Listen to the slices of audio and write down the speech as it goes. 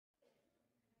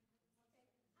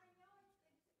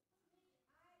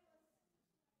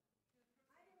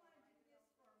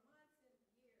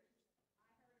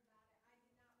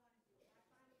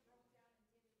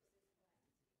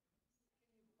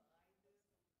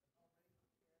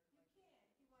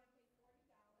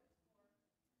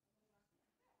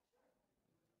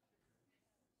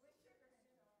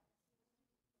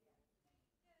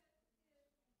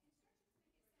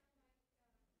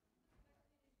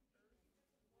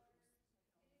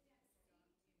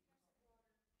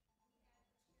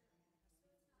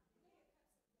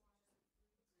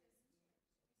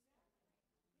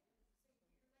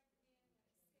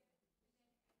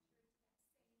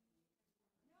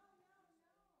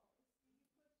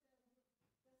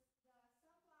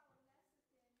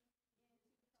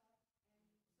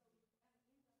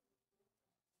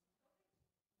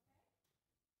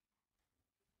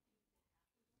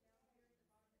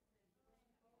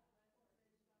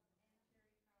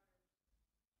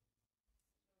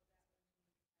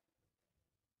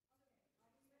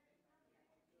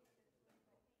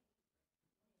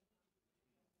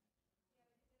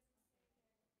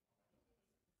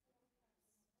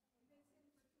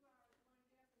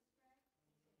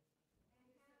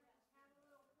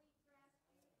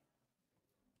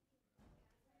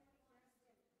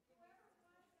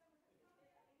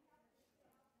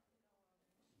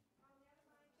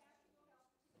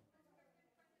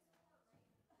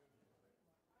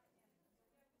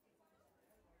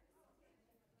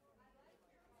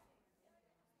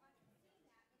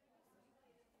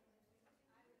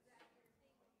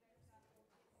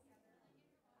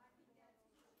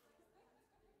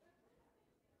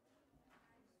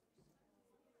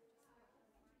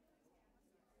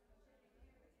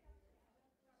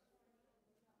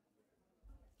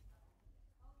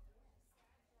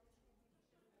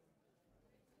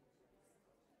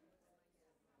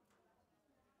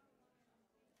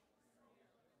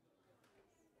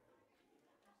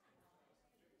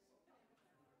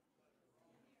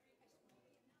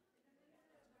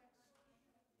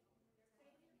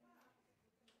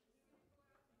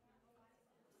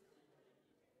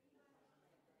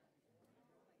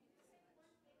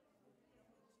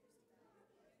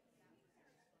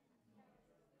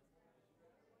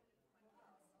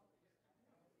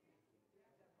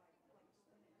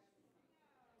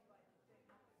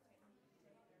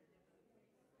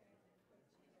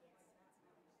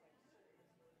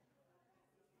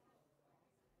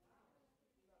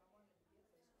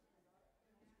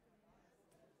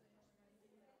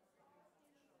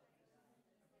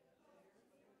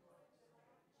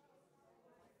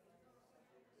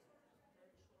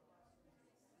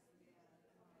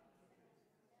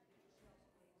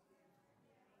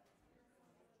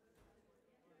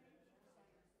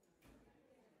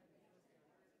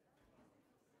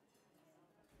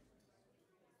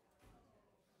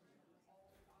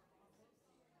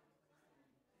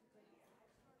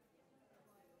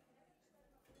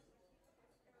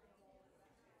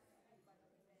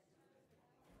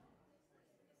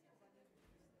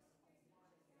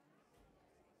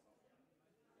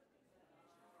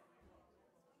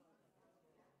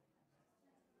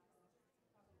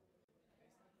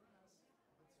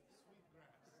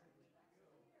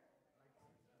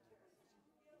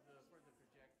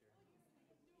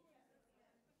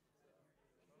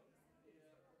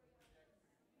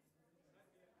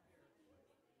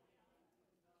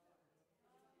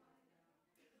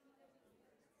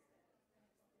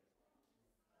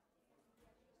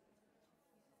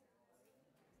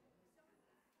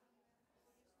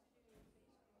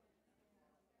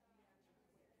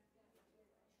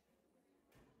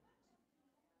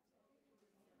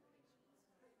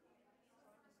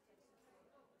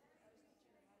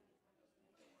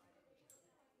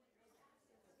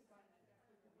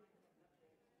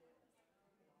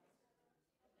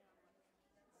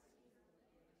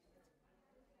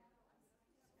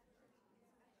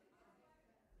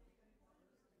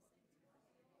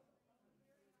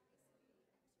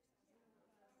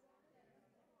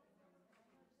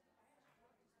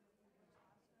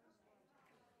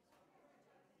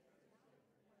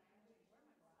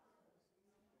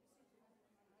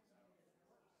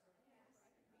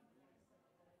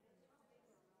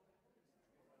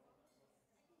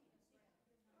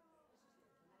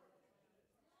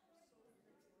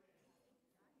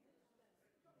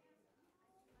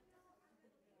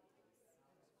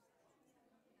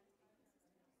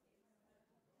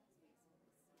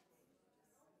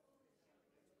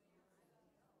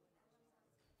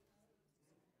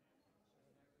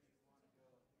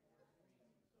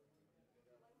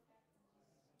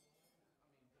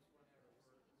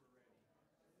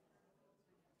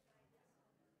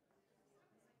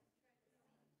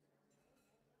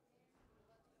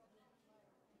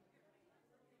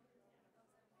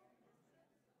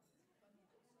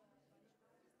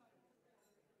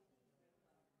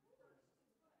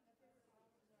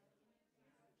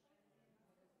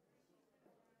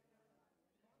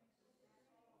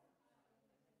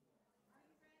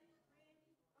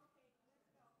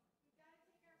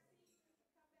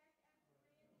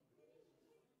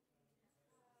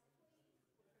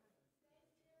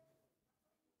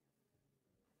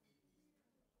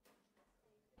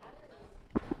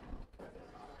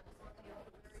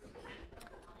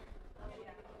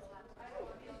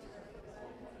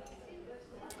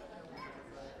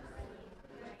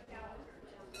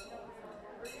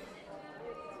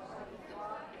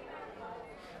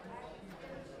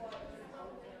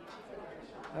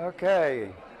Okay.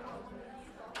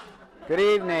 Good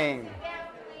evening.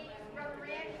 Brother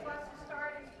Randy wants to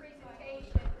start his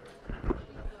presentation.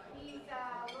 He's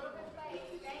a little bit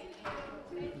late. Thank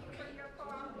you. Thank you for your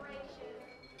cooperation.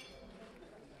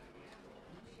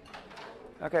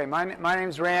 Okay, my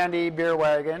name's Randy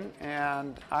Bierwagenr,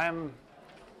 and I'm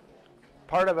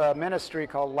part of a ministry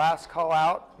called Last Call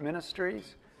Out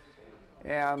Ministries.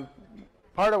 And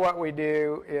part of what we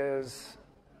do is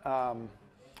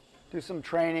do some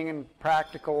training and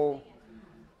practical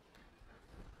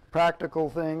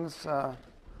things.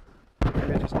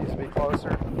 Maybe it just needs to be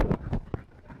closer.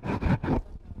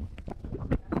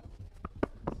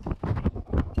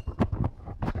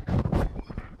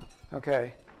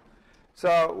 Okay.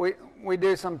 So we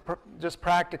do some just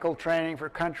practical training for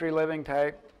country living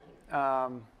type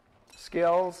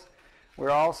skills.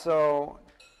 We're also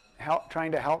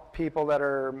trying to help people that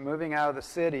are moving out of the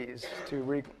cities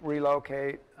to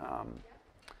relocate.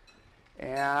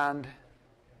 And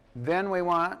then we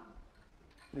want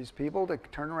these people to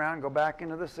turn around, go back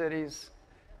into the cities,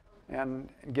 and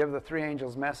give the three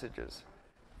angels messages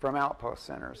from outpost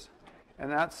centers.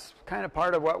 And that's kind of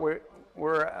part of what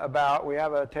we're about. We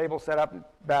have a table set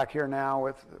up back here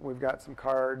now we've got some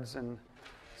cards and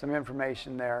some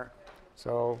information there.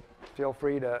 So feel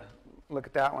free to look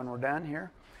at that when we're done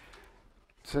here.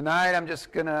 Tonight I'm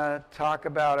just going to talk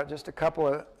about just a couple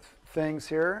of things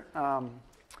here.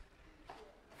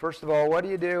 First of all, what do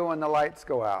you do when the lights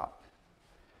go out?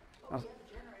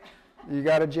 You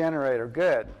got a generator.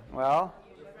 Good. Well,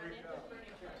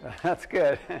 that's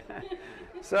good.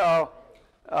 So,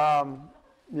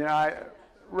 I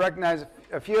recognize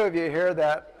a few of you here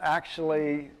that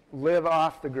actually live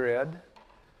off the grid.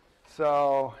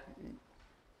 So,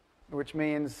 which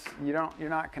means you're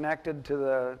not connected to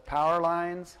the power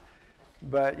lines,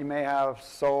 but you may have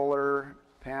solar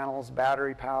panels,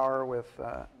 battery power with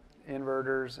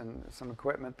inverters and some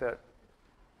equipment that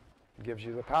gives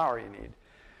you the power you need.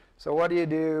 So what do you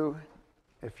do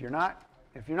if you're not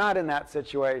in that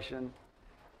situation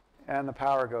and the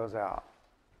power goes out?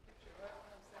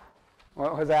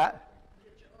 What was that?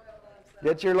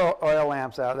 Get your oil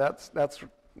lamps out. That's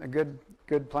a good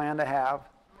plan to have.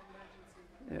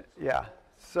 Yeah.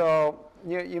 So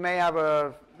you may have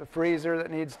a freezer that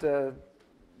needs to,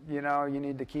 you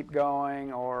need to keep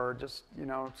going, or just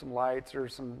some lights or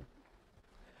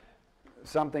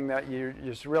something that you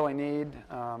just really need.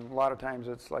 A lot of times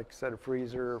it's, like I said, a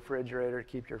freezer or refrigerator to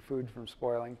keep your food from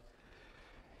spoiling.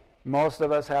 Most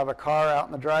of us have a car out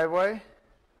in the driveway.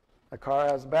 The car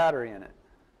has a battery in it.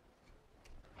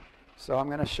 So I'm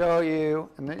going to show you,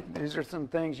 and these are some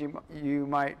things you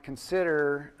might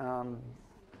consider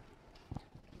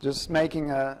just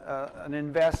making an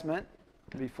investment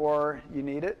before you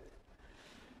need it.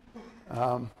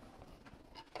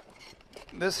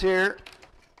 This here,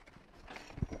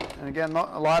 and again,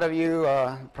 a lot of you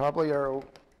probably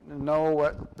know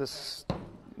what these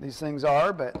things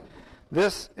are, but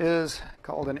this is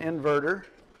called an inverter,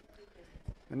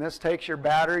 and this takes your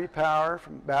battery power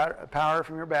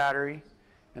from your battery,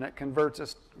 and it converts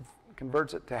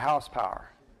it to house power.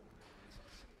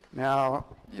 Now,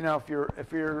 if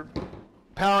you're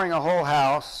powering a whole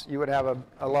house, you would have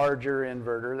a larger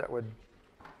inverter that would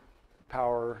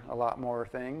power a lot more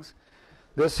things.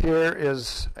 This here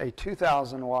is a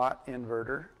 2,000 watt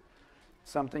inverter,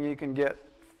 something you can get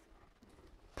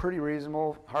pretty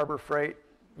reasonable. Harbor Freight,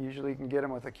 usually you can get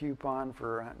them with a coupon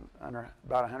for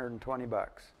about 120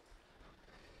 bucks.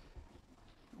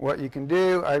 What you can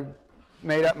do, I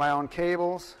made up my own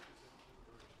cables.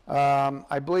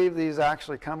 I believe these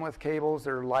actually come with cables.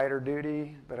 They're lighter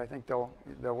duty, but I think they'll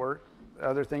work. The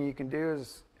other thing you can do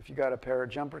is, if you got a pair of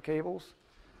jumper cables,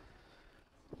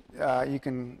 you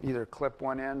can either clip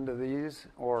one end of these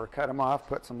or cut them off,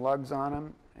 put some lugs on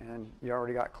them, and you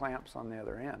already got clamps on the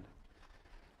other end.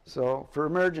 So for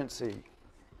emergency,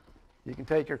 you can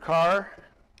take your car,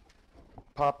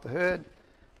 pop the hood,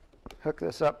 hook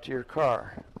this up to your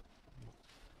car.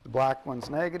 The black one's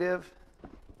negative,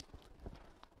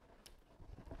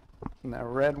 and the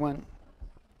red one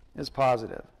is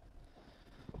positive.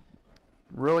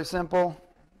 Really simple.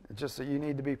 It's just that you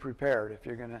need to be prepared. If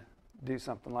you're going to do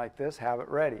something like this, have it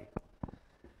ready.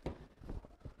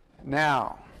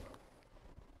 Now,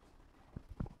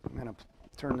 I'm going to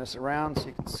turn this around so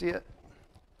you can see it.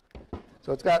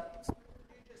 So it's got,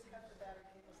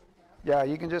 yeah,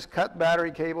 you can just cut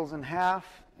battery cables in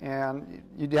half, and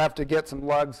you'd have to get some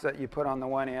lugs that you put on the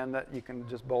one end that you can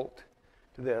just bolt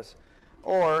to this.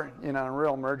 Or, in a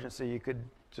real emergency, you could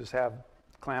just have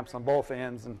clamps on both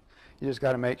ends, and you just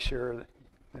got to make sure that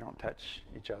they don't touch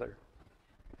each other.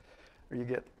 or you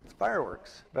get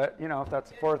fireworks. But, you know, if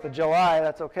that's the 4th of July,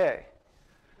 that's okay.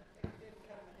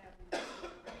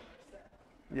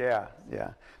 Yeah, yeah.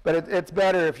 But it's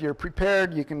better if you're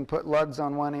prepared. You can put lugs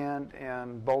on one end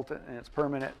and bolt it, and it's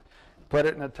permanent. Put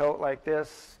it in a tote like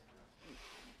this.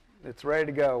 It's ready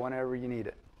to go whenever you need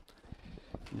it.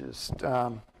 Just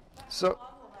so.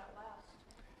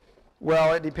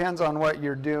 Well, it depends on what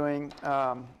you're doing.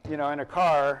 You know, in a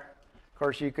car, of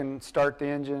course, you can start the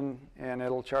engine and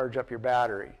it'll charge up your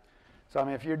battery. So, I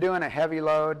mean, if you're doing a heavy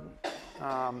load,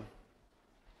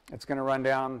 it's going to run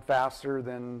down faster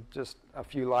than just a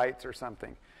few lights or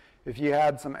something. If you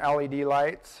had some LED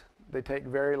lights, they take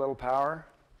very little power.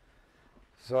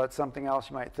 So it's something else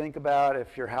you might think about.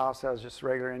 If your house has just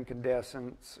regular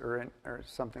incandescents or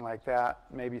something like that,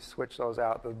 maybe switch those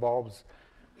out. The bulbs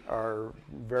are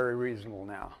very reasonable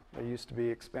now. They used to be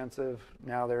expensive.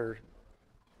 Now they're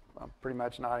pretty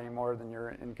much not any more than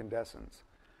your incandescents.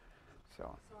 So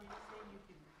you're saying you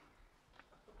can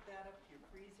hook that up to your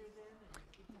freezer then and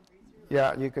keep the freezer?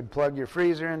 Yeah, you could plug your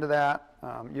freezer into that.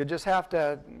 You just have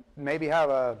to maybe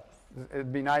have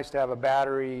it'd be nice to have a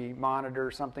battery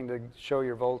monitor, something to show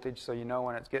your voltage so you know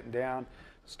when it's getting down.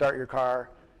 Start your car,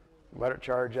 let it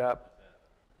charge up,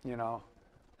 you know.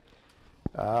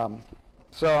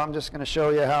 So I'm just going to show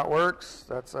you how it works.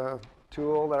 That's a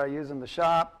tool that I use in the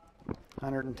shop,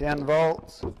 110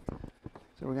 volts. So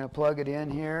we're going to plug it in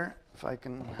here. If I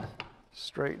can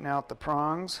straighten out the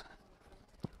prongs.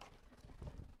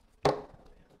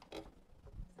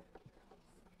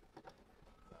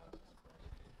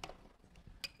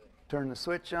 Turn the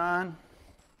switch on.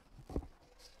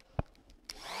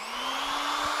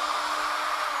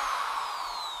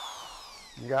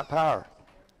 You got power.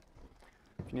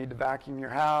 If you need to vacuum your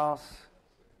house,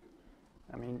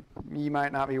 I mean, you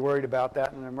might not be worried about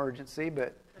that in an emergency,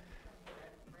 but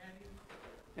Randy?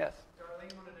 Yes.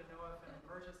 Darlene wanted to know if an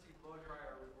emergency blow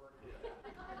dryer would work. Yes.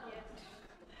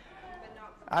 But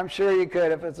not for I'm sure you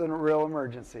could if it's a real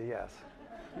emergency, yes.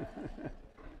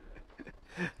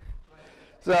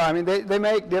 So, I mean, they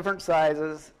make different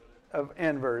sizes of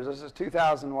inverters. This is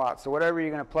 2,000 watts. So whatever you're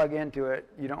going to plug into it,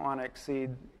 you don't want to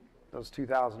exceed those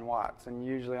 2,000 watts. And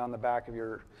usually on the back of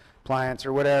your appliance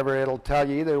or whatever, it'll tell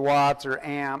you either watts or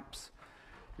amps.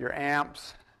 Your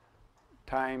amps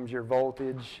times your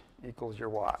voltage equals your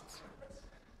watts.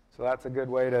 So that's a good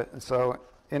way to, so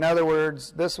in other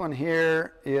words, this one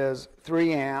here is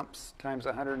 3 amps times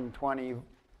 120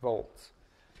 volts.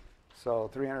 So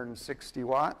 360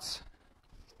 watts.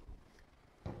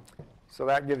 So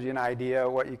that gives you an idea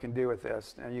of what you can do with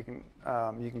this. And you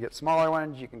can get smaller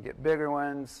ones, you can get bigger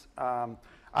ones. I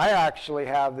actually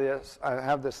have this. I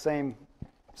have the same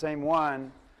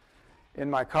one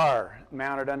in my car,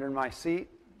 mounted under my seat.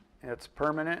 It's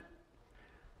permanent.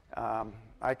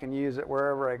 I can use it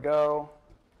wherever I go.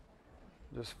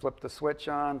 Just flip the switch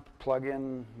on, plug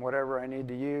in whatever I need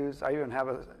to use. I even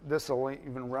have this will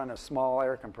even run a small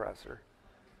air compressor.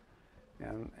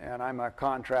 And I'm a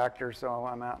contractor, so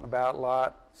I'm out and about a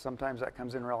lot. Sometimes that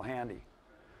comes in real handy.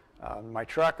 My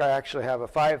truck, I actually have a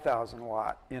 5,000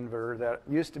 watt inverter that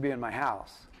used to be in my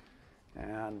house.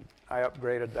 And I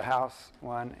upgraded the house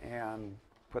one and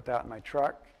put that in my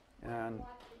truck. And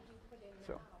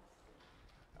so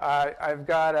I've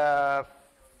got a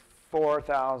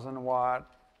 4,000 watt,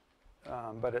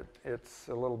 but it's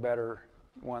a little better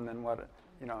one than what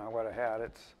I had.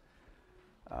 It's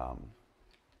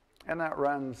and that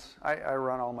runs, I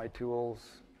run all my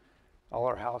tools, all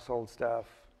our household stuff.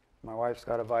 My wife's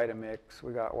got a Vitamix.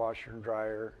 We got washer and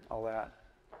dryer, all that.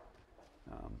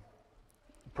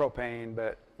 Propane,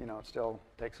 but, it still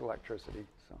takes electricity.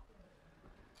 So.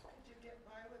 Could you get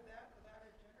by with that without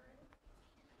a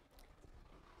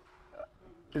generator?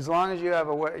 As long as you have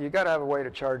a way, you got to have a way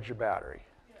to charge your battery.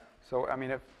 Yeah. So, I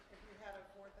mean, if you had a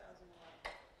 4,000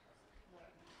 watt one,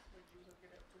 would you hook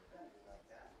it up to that like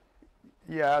that?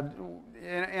 Yeah,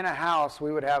 in a house,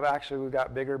 we've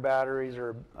got bigger batteries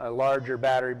or a larger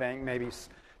battery bank, maybe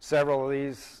several of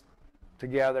these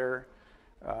together.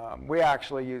 We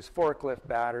actually use forklift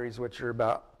batteries, which are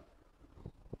about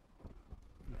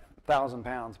 1,000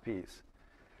 pounds apiece.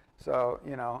 So,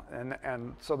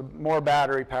 and so the more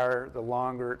battery power, the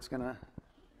longer it's going to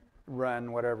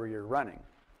run whatever you're running.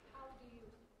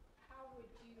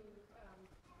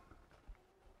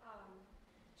 how would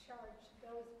you charge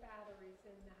those batteries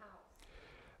in the house?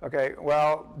 Okay,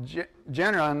 well,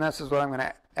 generally, and this is what I'm going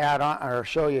to add on or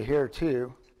show you here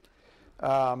too.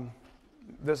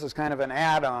 This is kind of an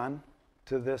add-on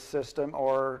to this system,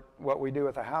 or what we do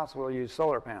with the house, we'll use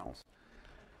solar panels.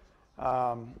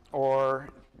 Or,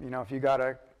 if you got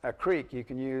a creek, you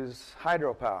can use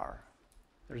hydropower.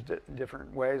 There's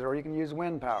different ways, or you can use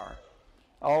wind power.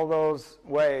 All those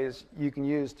ways you can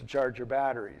use to charge your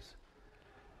batteries.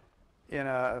 In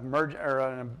a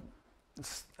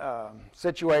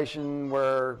situation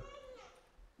where,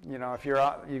 you know, if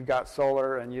you've got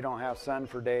solar and you don't have sun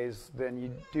for days, then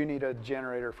you do need a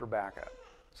generator for backup.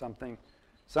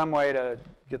 Some way to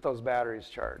get those batteries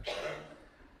charged.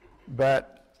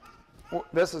 But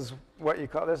this is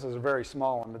this is a very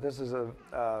small one, but this is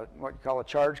what you call a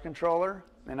charge controller.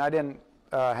 And I didn't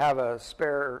have a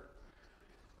spare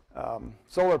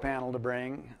solar panel to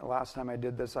bring. The last time I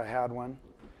did this, I had one.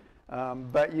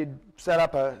 But you'd set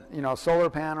up a solar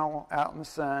panel out in the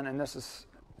sun, and this is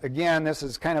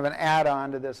kind of an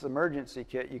add-on to this emergency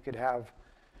kit. You could have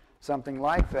something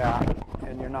like that,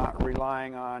 and you're not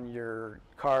relying on your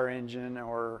car engine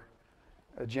or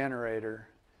a generator.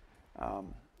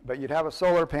 But you'd have a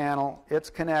solar panel.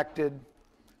 It's connected,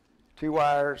 2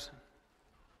 wires,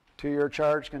 to your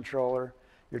charge controller.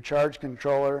 Your charge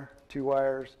controller, 2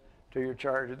 wires to your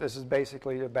charger. This is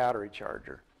basically a battery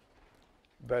charger,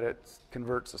 but it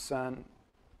converts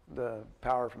the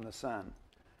power from the sun.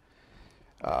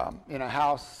 In a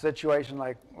house situation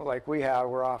like we have,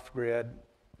 we're off grid.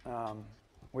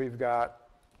 We've got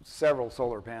several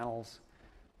solar panels,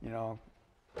 a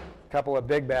couple of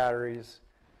big batteries,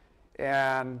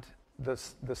 and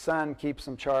the sun keeps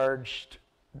them charged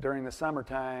during the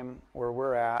summertime where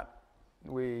we're at.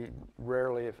 We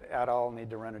rarely, if at all, need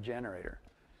to run a generator.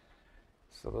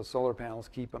 So those solar panels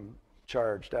keep them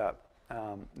charged up.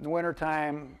 In the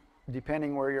wintertime,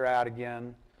 depending where you're at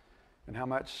again and how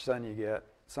much sun you get,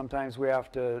 sometimes we have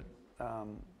to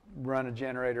run a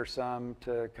generator some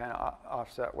to kind of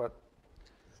offset what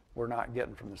we're not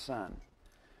getting from the sun.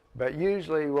 But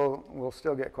usually we'll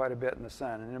still get quite a bit in the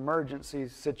sun. In an emergency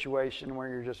situation where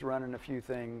you're just running a few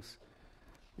things,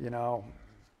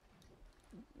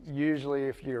 usually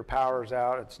if your power's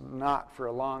out, it's not for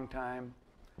a long time.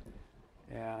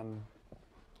 And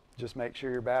just make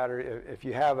sure your battery, if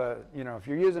you have if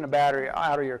you're using a battery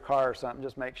out of your car or something,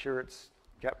 just make sure it's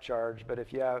kept charged. But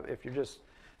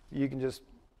you can just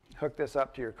hook this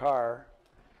up to your car,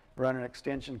 run an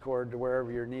extension cord to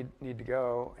wherever you need to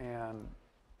go, and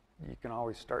you can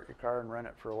always start your car and run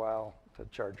it for a while to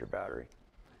charge your battery.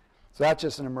 So that's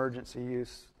just an emergency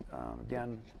use.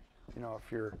 Again,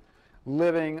 if you're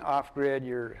living off grid,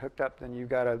 you're hooked up, then you've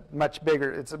got a much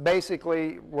bigger, it's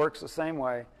basically works the same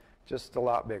way, just a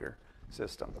lot bigger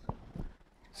system.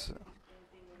 So.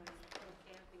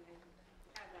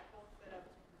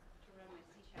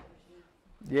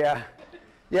 Yeah,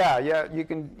 you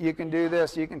can do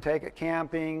this. You can take it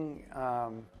camping.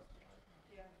 Can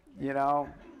you hook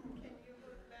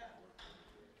that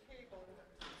cable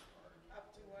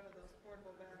up to one of those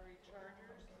portable battery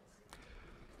chargers?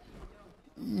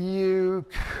 You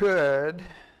could.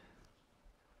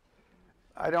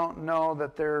 I don't know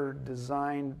that they're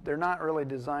designed. They're not really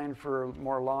designed for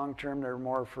more long term. They're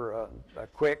more for a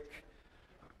quick,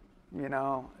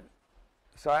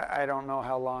 So I don't know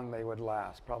how long they would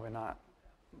last. Probably not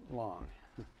long.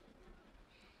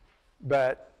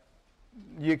 But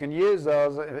you can use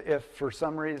those if for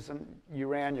some reason you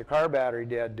ran your car battery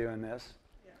dead doing this.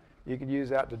 Yeah. You could use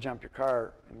that to jump your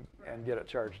car and get it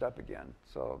charged up again.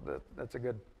 So that's a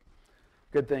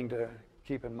good thing to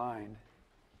keep in mind.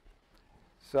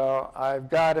 So I've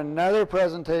got another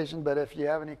presentation, but if you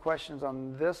have any questions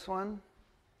on this one,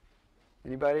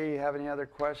 anybody have any other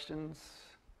questions?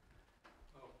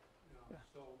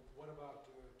 So what about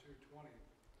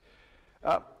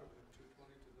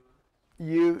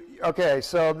 220? Okay,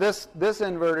 so this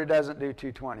inverter doesn't do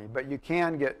 220, but you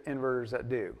can get inverters that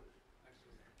do.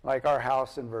 Like our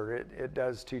house inverter, it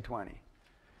does 220.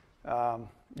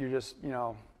 You're just,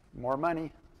 more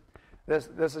money.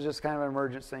 This is just kind of an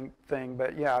emergency thing,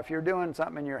 but yeah, if you're doing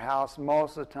something in your house,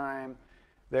 most of the time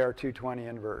there are 220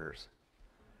 inverters.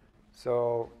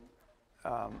 So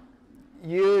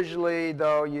usually,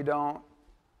 though, you don't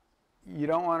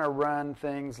want to run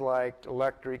things like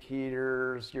electric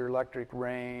heaters, your electric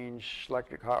range,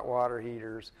 electric hot water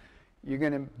heaters. You're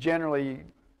going to generally,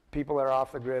 people that are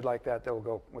off the grid like that, they'll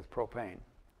go with propane.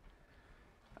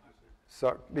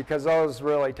 So because those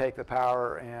really take the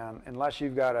power, and unless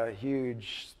you've got a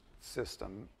huge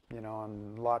system,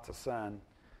 and lots of sun,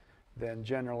 then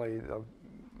generally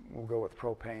we'll go with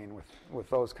propane with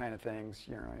those kind of things.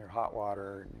 Your hot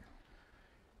water. And,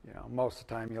 most of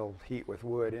the time you'll heat with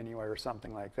wood anyway or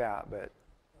something like that. But,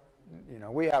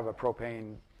 we have a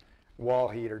propane wall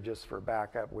heater just for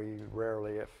backup. We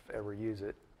rarely, if ever, use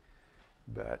it.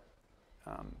 But,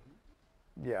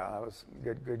 yeah, that was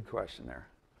a good question there.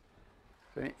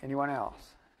 So anyone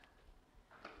else?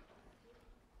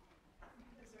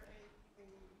 Is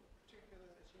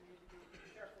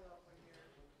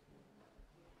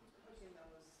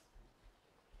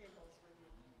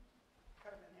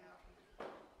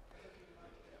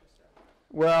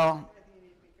Well,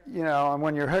 you know, and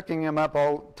when you're hooking them up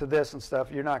all to this and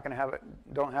stuff, you're not going to have it,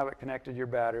 don't have it connected to your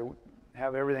battery.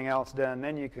 Have everything else done,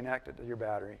 then you connect it to your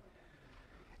battery.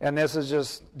 And this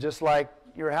is just like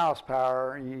your house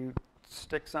power. You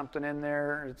stick something in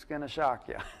there, it's going to shock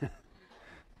you.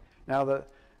 Now the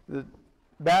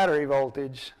battery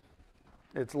voltage,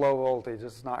 it's low voltage.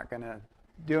 It's not going to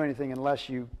do anything unless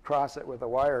you cross it with a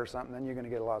wire or something. Then you're going to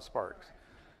get a lot of sparks.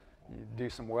 You do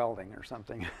some welding or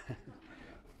something.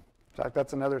 In fact,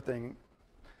 that's another thing.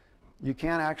 You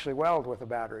can't actually weld with a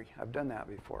battery. I've done that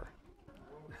before.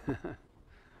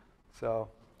 So,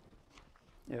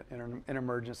 yeah, in an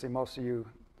emergency, most of you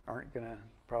aren't going to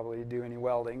probably do any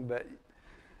welding, but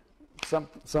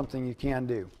something you can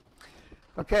do.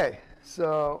 Okay,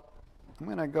 so I'm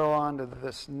going to go on to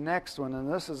this next one,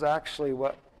 and this is actually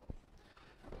what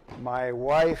my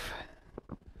wife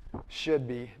should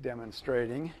be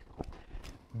demonstrating,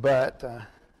 but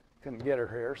couldn't get her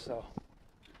here, so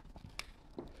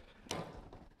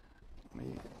let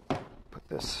me put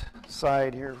this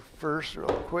aside here first real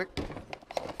quick.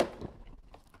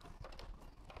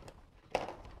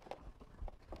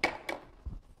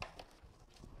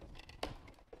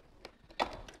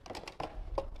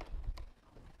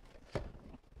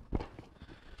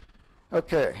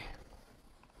 Okay.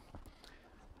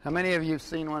 How many of you have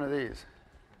seen one of these?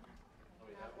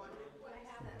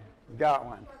 Got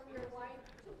one.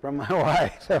 From my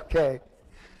wife. Okay.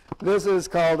 This is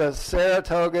called a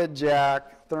Saratoga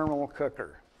Jack thermal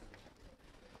cooker.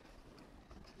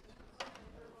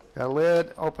 Got a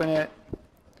lid, open it.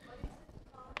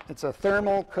 It's a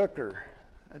thermal cooker.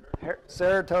 A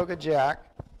Saratoga Jack.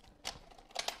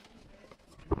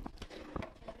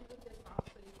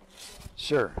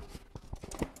 Sure.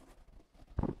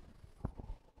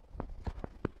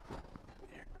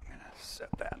 Here, I'm going to set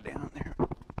that down there.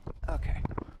 Okay.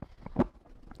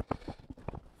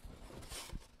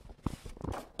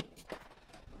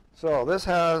 So this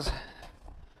has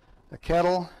a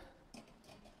kettle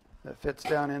that fits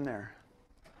down in there.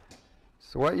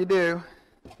 So what you do,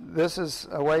 this is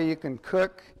a way you can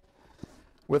cook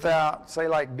without, say,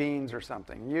 like beans or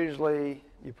something. Usually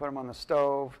you put them on the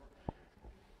stove.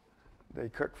 They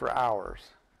cook for hours,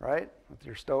 right, with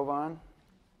your stove on.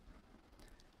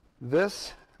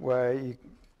 This way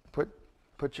you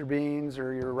put your beans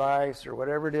or your rice or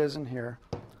whatever it is in here.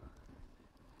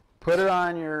 Put it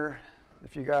on your,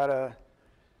 if you got a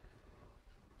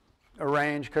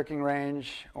range, cooking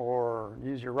range, or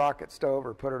use your rocket stove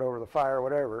or put it over the fire,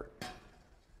 whatever.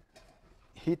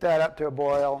 Heat that up to a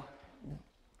boil.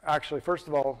 Actually, first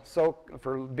of all,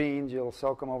 for beans, you'll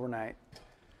soak them overnight.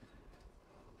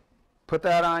 Put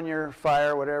that on your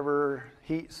fire, whatever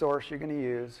heat source you're going to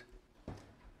use.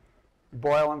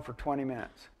 Boil them for 20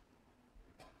 minutes.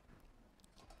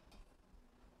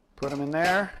 Put them in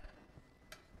there.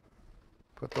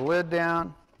 Put the lid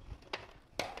down.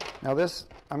 Now this,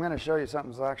 I'm going to show you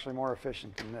something that's actually more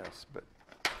efficient than this, but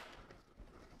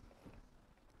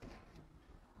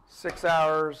 6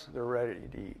 hours, they're ready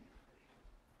to eat.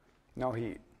 No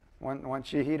heat.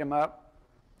 Once you heat them up,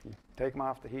 you take them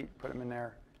off the heat, put them in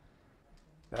there.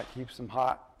 That keeps them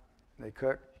hot. They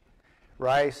cook.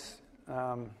 Rice,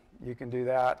 you can do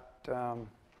that. I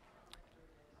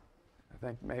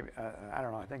think maybe, I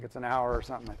don't know, I think it's an hour or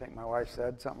something. I think my wife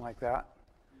said something like that.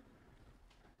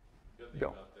 Good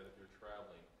thing about that, if you're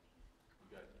traveling,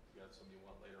 you got something you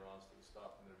want later on, so you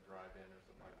stop in a drive-in or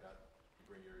something like that. You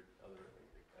bring your other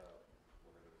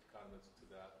whatever condiments to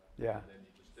that. Yeah. And then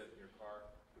you just sit in your car,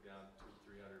 go down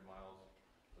 200-300 miles,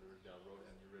 whatever down the road,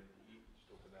 and you're ready to eat. Just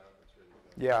open that up, it's ready to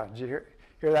go. Yeah, did you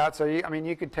hear that? So you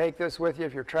could take this with you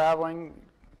if you're traveling.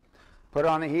 Put it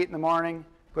on the heat in the morning.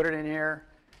 Put it in here.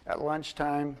 At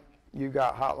lunchtime, you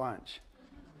got hot lunch.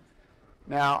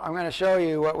 Now I'm going to show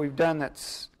you what we've done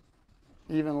that's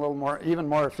even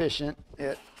more efficient.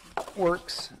 It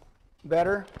works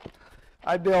better.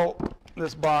 I built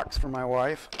this box for my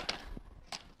wife.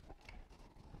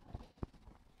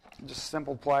 Just a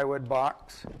simple plywood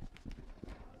box.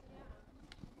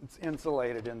 It's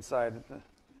insulated inside, the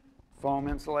foam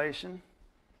insulation.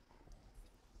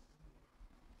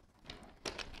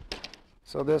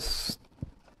 So this,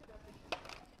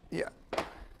 yeah.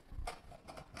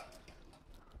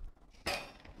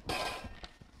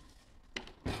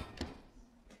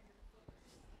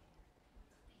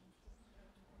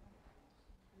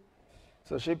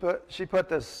 So she put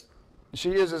this, she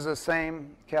uses the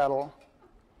same kettle,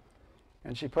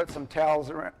 and she put some towels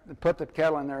around, put the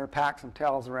kettle in there, packed some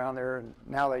towels around there, and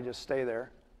now they just stay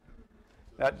there.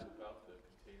 That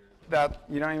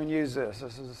you don't even use this.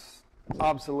 This is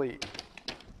obsolete.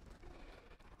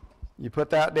 You put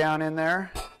that down in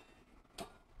there,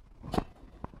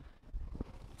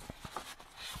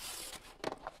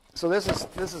 so this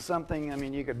is something, I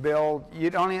mean, you could build. You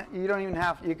don't even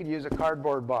have. You could use a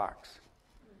cardboard box.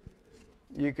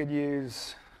 You could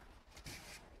use,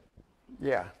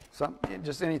 yeah,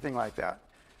 just anything like that.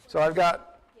 So I've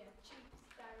got,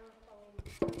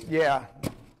 yeah.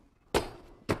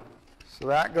 So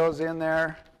that goes in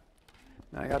there.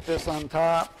 And I got this on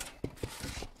top.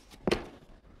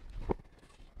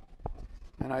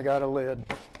 And I got a lid.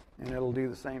 And it'll do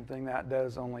the same thing that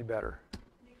does, only better.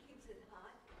 It keeps it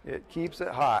hot? It keeps it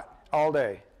hot all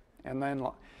day.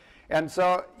 And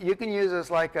so you can use this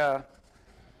like a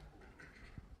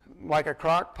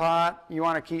crock pot. You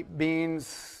want to keep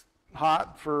beans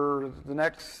hot for the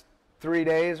next 3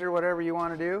 days or whatever you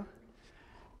want to do.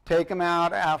 Take them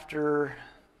out after,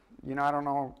 I don't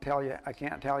know, I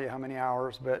can't tell you how many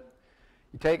hours, but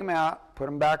you take them out, put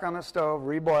them back on the stove,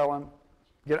 reboil them,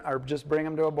 or just bring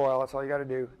them to a boil. That's all you got to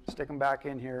do. Stick them back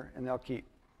in here, and they'll keep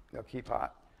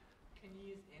hot. Can you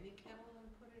use any kettle and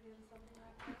put it in something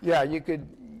like that? Yeah, you could.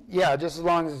 Yeah, just as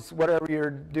long as whatever you're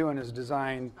doing is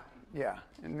designed. Yeah,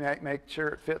 and make sure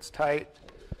it fits tight.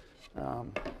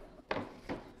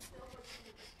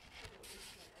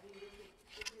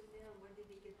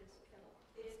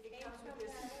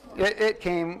 It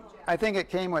came. I think it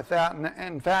came with that. And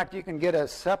in fact, you can get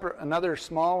another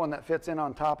small one that fits in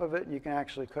on top of it. And you can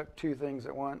actually cook 2 things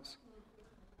at once.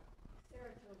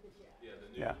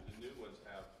 Yeah, the new ones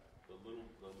have the little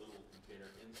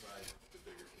container inside the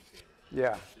bigger container.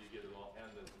 Yeah. So you get it all, and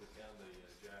the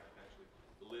jack actually,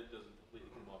 the lid doesn't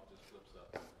completely come off, just flips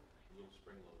up. A little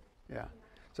spring load. Yeah.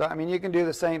 So I mean, you can do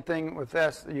the same thing with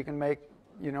this. You can make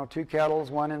 2 kettles,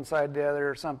 one inside the other,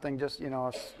 or something. Just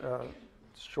a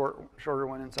shorter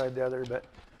one inside the other, but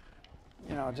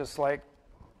just like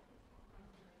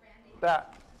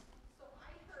that. So I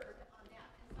heard on that,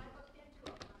 because I looked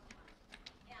into it one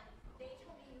time, and they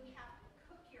told me you have to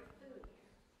cook your food.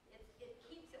 It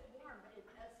keeps it warm, but it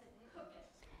doesn't cook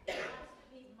it. It has to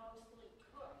be mostly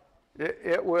cooked.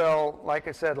 It will, like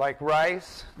I said, like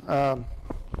rice.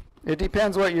 It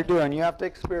depends what you're doing. You have to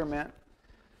experiment.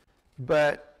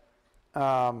 But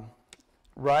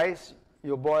rice,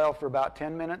 you'll boil for about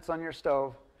 10 minutes on your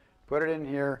stove, put it in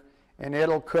here, and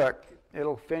it'll cook.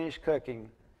 It'll finish cooking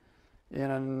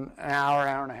in an hour,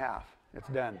 hour and a half. It's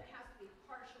done. It has to be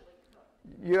partially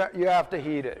cooked. You have to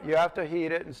heat it. You have to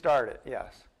heat it and start it,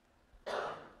 yes.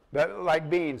 But like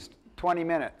beans, 20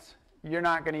 minutes. You're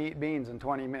not going to eat beans in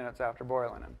 20 minutes after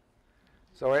boiling them.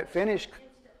 So finishing.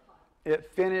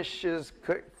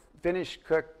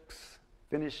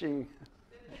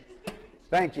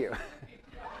 Thank you.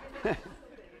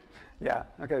 Yeah,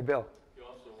 okay, Bill. You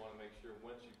also want to make sure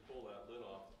once you pull that lid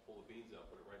off, pull the beans out,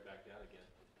 put it right back down again,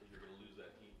 because you're going to lose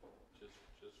that heat just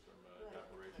from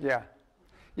evaporation. Yeah.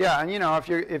 Yeah, and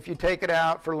if you take it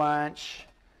out for lunch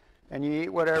and you eat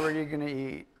whatever you're going to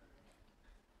eat,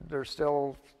 there's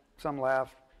still some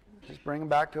left. Just bring them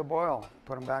back to a boil.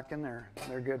 Put them back in there.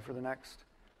 They're good for the next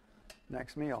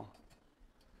meal.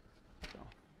 So,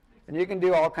 and you can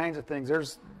do all kinds of things.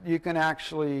 You can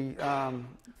actually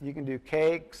you can do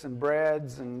cakes and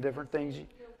breads and different things. Your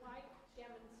wife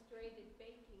demonstrated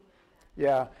baking in that.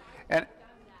 Yeah, and I've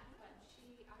done that, but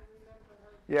I remember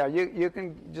her. yeah, you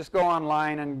can just go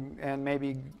online and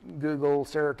maybe Google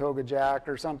Saratoga Jack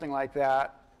or something like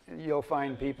that. You'll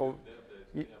find people.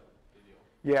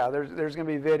 Yeah, there's going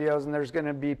to be videos, and there's going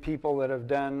to be people that have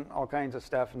done all kinds of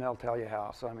stuff, and they'll tell you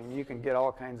how. So I mean, you can get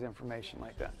all kinds of information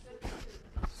like that.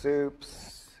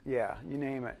 Soups, yeah, you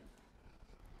name it.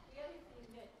 The other thing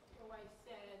that your wife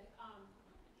said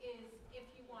is if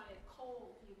you want it cold,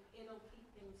 it'll keep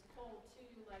things cold too.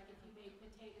 Like if you made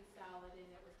potato salad and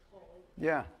it was cold.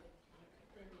 Yeah.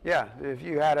 Yeah, if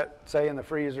you had it, say, in the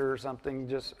freezer or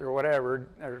something, or whatever,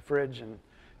 or fridge, and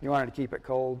you wanted to keep it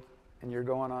cold, and you're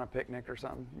going on a picnic or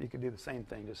something, you could do the same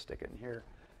thing. Just stick it in here,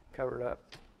 cover it up.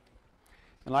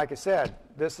 And like I said,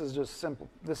 this is just simple.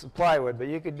 This is plywood, but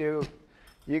you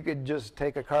could just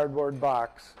take a cardboard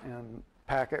box and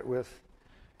pack it with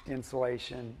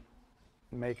insulation,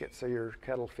 and make it so your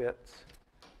kettle fits,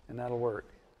 and that'll work.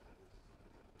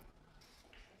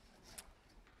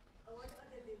 What are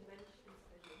the dimensions that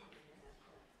you're going to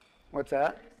have? What's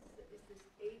that? Is this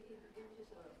 18 inches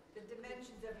or the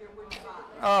dimensions of your wooden box?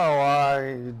 Oh,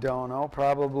 I don't know.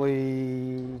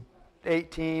 Probably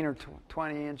 18 or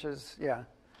 20 inches. Yeah.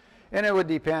 And it would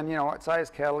depend, what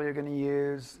size kettle you're going to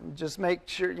use. Just make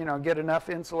sure, get enough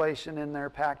insulation in there,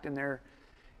 packed in there.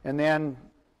 And then,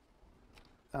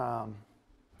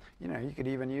 you could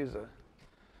even use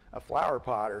a flower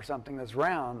pot or something that's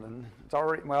round. And it's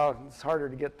harder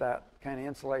to get that kind of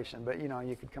insulation. But,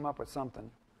 you could come up with something.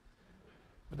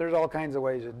 But there's all kinds of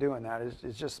ways of doing that.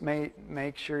 It's just make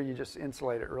sure you just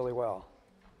insulate it really well.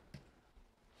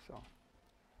 So,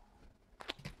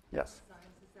 yes? Size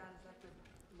is that the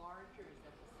large or is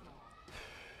that the small?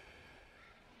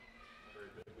 Very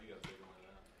big, we got bigger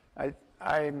than that.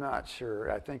 I'm not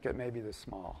sure. I think it may be the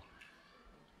small.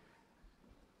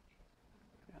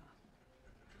 Yeah.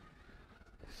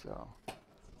 So,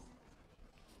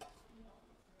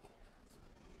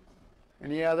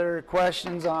 any other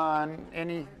questions on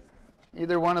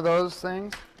either one of those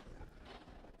things?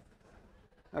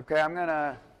 Okay, I'm going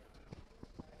to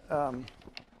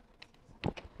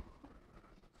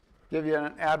give you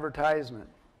an advertisement.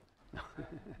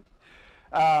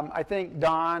 I think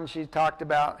Dawn, she talked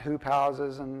about hoop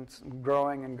houses and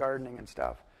growing and gardening and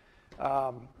stuff.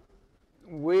 I'm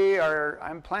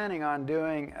planning on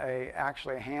doing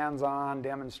actually a hands-on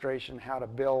demonstration how to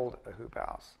build a hoop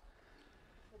house.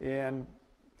 And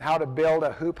how to build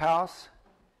a hoop house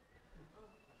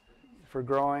for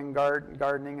growing,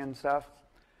 gardening and stuff.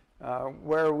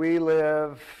 Where we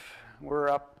live, we're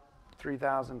up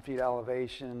 3,000 feet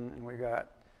elevation,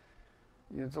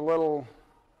 and it's a little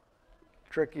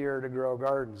trickier to grow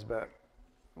gardens, but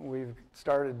we've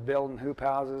started building hoop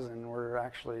houses and we're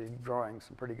actually growing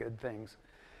some pretty good things.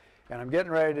 And I'm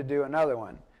getting ready to do another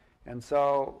one. And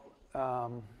so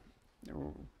I'm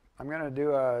going to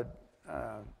do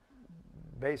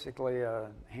basically a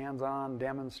hands-on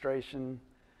demonstration.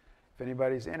 If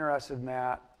anybody's interested in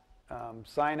that,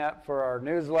 sign up for our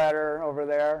newsletter over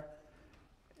there.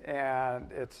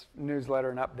 And it's newsletter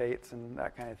and updates and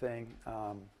that kind of thing.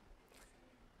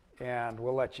 And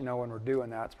we'll let you know when we're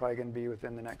doing that. It's probably going to be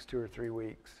within the next 2 or 3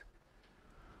 weeks.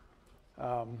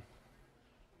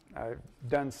 I've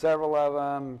done several of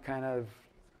them, kind of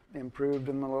improved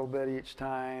them a little bit each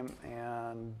time,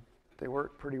 and they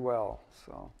work pretty well.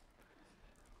 So,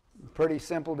 pretty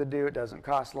simple to do. It doesn't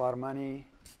cost a lot of money.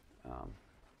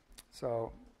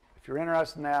 So, if you're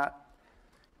interested in that,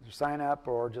 either sign up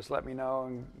or just let me know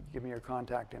and give me your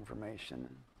contact information.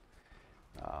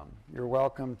 You're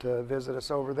welcome to visit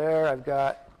us over there. I've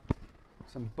got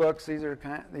some books. These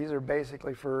are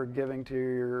basically for giving to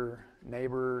your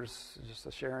neighbors, just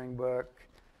a sharing book.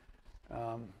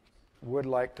 Would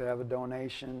like to have a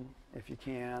donation if you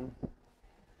can.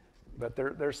 But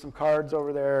there's some cards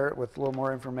over there with a little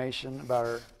more information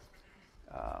about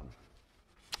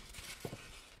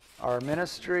our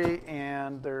ministry,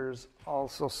 and there's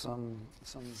also some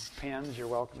pens. You're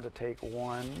welcome to take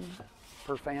one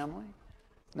per family.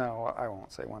 No, I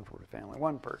won't say one per family,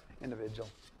 one per individual.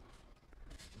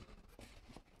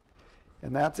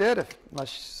 And that's it,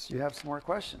 unless you have some more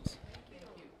questions.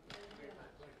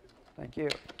 Thank you.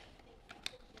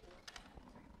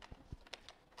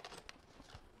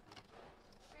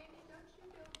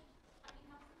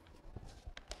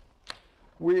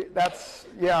 We've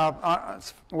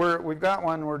got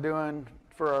one we're doing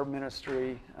for our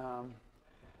ministry.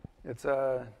 It's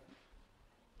a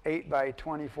 8 by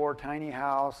 24 tiny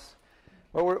house.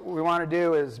 What we want to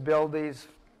do is build these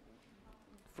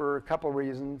for a couple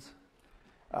reasons.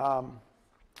 For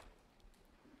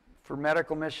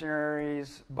medical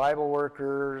missionaries, Bible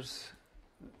workers,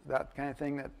 that kind of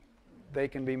thing, that they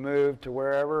can be moved to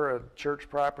wherever, a church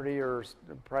property or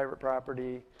a private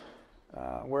property,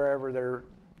 wherever they're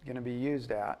going to be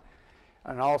used at.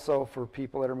 And also for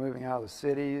people that are moving out of the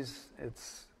cities,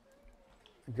 it's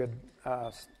a good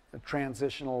a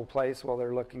transitional place while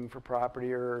they're looking for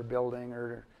property or a building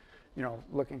or,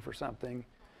 looking for something.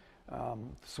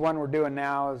 This one we're doing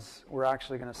now is we're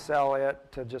actually going to sell it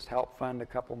to just help fund a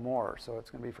couple more. So it's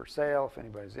going to be for sale. If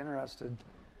anybody's interested,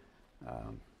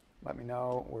 let me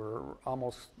know. We're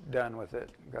almost done with it.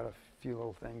 We've got a few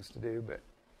little things to do,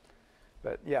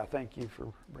 but yeah, thank you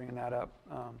for bringing that up.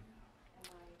 My husband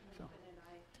and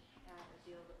I have a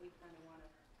deal that we kind of want to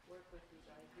work with you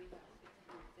guys. We have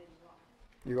 16 city lots.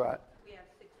 You what? We have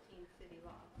 16 city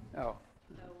lots. Oh.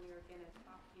 So we were going to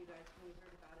talk to you guys when we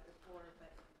heard about it before,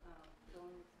 but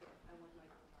I would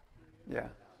like to talk to you. Yeah.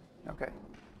 Okay.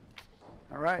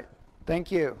 All right.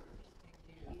 Thank you.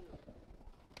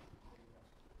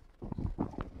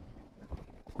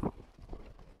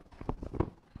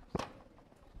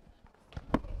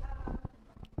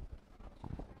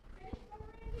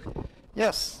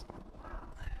 Yes.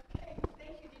 Okay,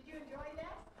 thank you. Did you enjoy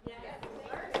that? Yes.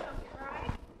 Learned something,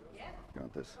 right? Yes. You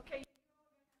want this? Okay.